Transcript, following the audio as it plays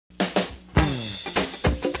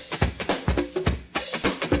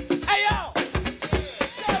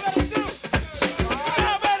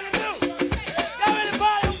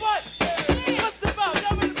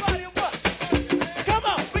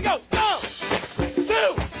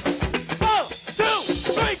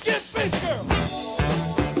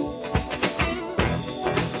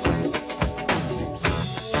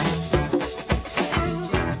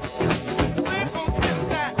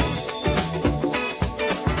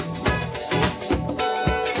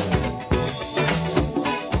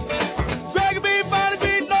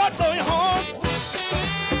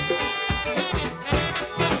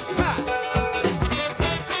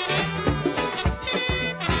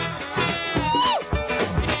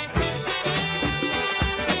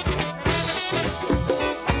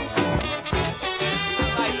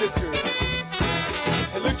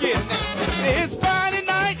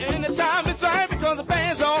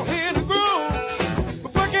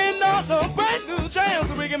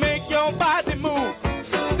nobody move.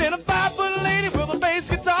 Then a 5-foot lady with a bass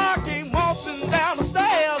guitar came waltzing down the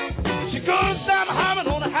stairs. She couldn't stop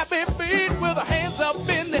humming on a happy beat with her hands up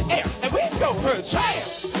in the air. And we told her, jam,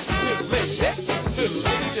 little lady,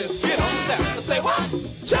 just get on down. I say, what?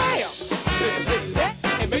 Jam, little lady,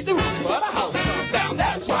 and make the roof of the house come down.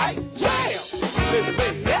 That's right, jam, little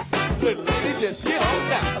lady, just get on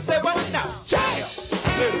down. I say, what now? Jam,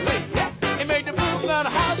 little lady, and make the roof of the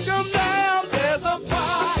house come down. There's a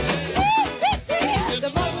party in the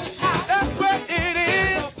mother's house. That's what it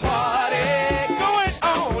is. Party going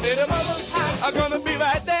on in the mother's house. I'm gonna be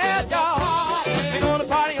right there, y'all. We're gonna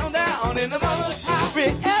party on down in the mother's house.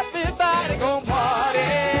 Everybody gonna party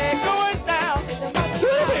going down. To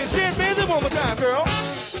the bass, get busy one more time, girl.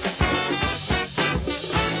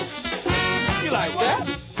 You like that?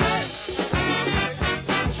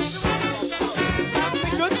 Sounds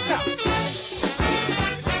good now.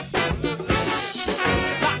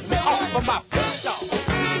 Knock me off of my feet, y'all.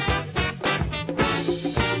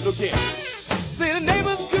 Look here. See, the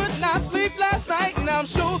neighbors could not sleep last night, and I'm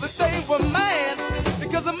sure that they were mad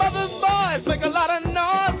because the mother's boys make a lot of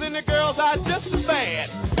noise and the girls are just as bad.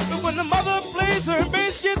 But when the mother plays her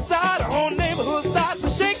bass guitar, the whole neighborhood starts to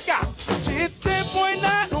shake out. She hits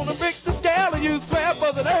 10.9 on the Richter scale, and you swear it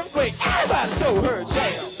was an earthquake. Everybody told her,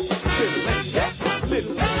 jam,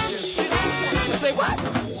 little lady, just get on down. I say, what?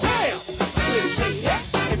 Jam, little lady,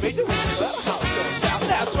 and make the roof of the house come down.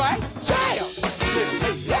 That's right, jam,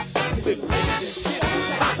 little lady, just get on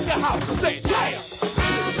down. Rock the house, I say, jam,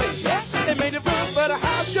 little lady, and make the roof of the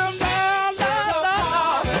house come down.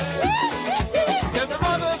 In the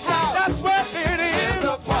mother's house, that's where it is.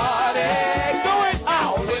 A party going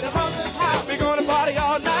on in the mother's house. We're gonna party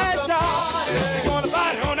all night, y'all. We're gonna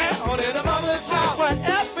party on out in the mother's house. When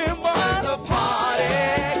everyone's a party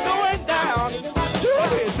going down. To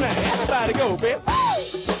this man, everybody go, baby.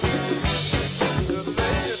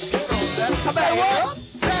 How about what?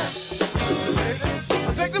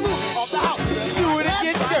 Take the roof off the house. Do it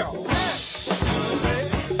again, girl.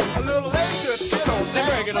 A little lady just get on down.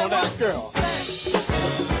 Bring it on that girl.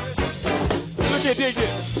 Look at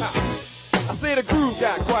this. I say the groove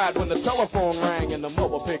got quiet when the telephone rang and the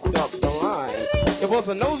mother picked up the line. It was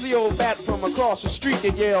a nosy old bat from across the street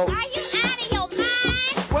that yelled, Are you out of your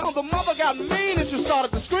mind? well, the mother got mean and she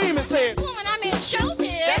started to scream and said, Woman, I'm in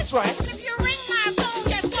showbiz. That's right. If you ring my phone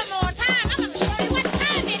just one more time, I'm going to show you what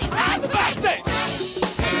time it is. Everybody say,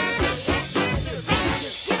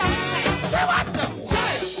 say what the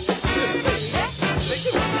jam. Make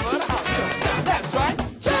the roof of the house come down. That's right,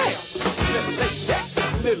 jam.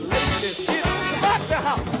 Little lady, just get back the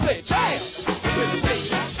house and say, jam. Little lady,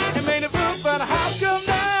 and make the roof of the house come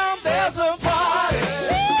down. There's a party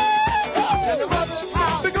in the mother's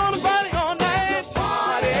house. We're gonna party all night.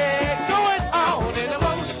 Party going on in the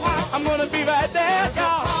mother's house. I'm gonna be right there,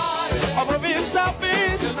 y'all. I'm gonna be in South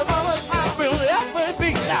Beach in the mother's house. We'll never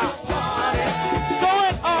be now. Party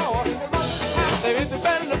going on. They hit the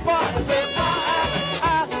band in the park and say,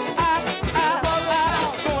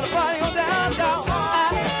 gonna party on down, down.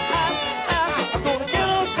 I'm gonna get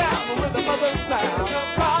on down with the mother's sound.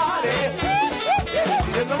 Party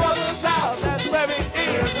in the mother's house. That's where it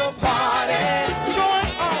is. A party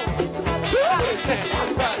going on.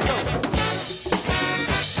 Everybody go.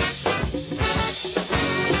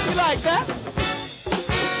 You like that?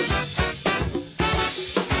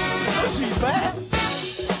 Oh, she's bad.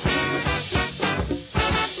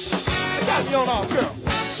 I got me on our girl.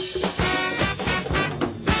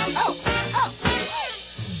 Oh.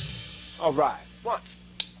 All right. 1,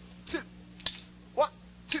 2, 1,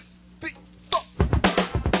 2, 3, 4.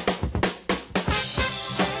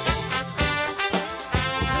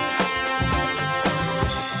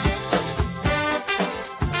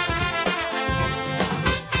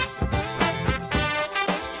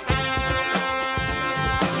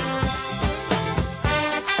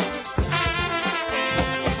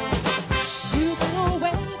 You go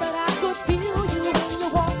away, but I could feel you when you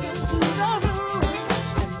walk into the room.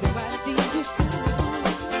 And if I see you soon,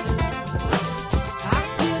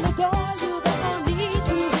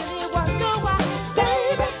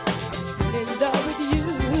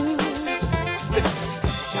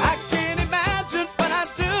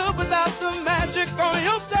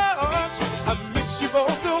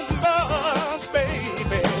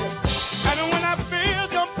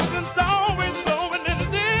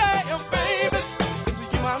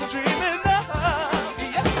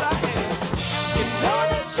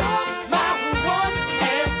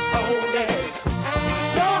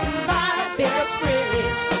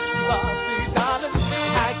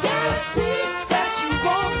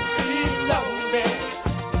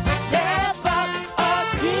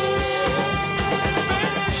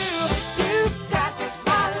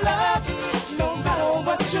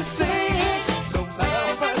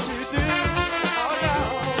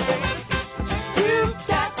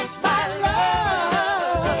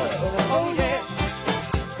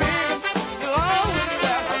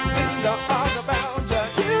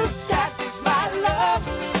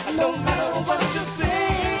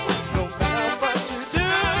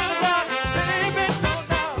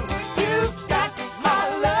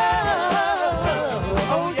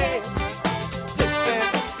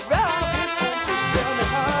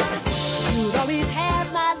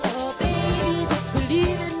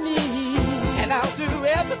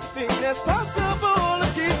 Possible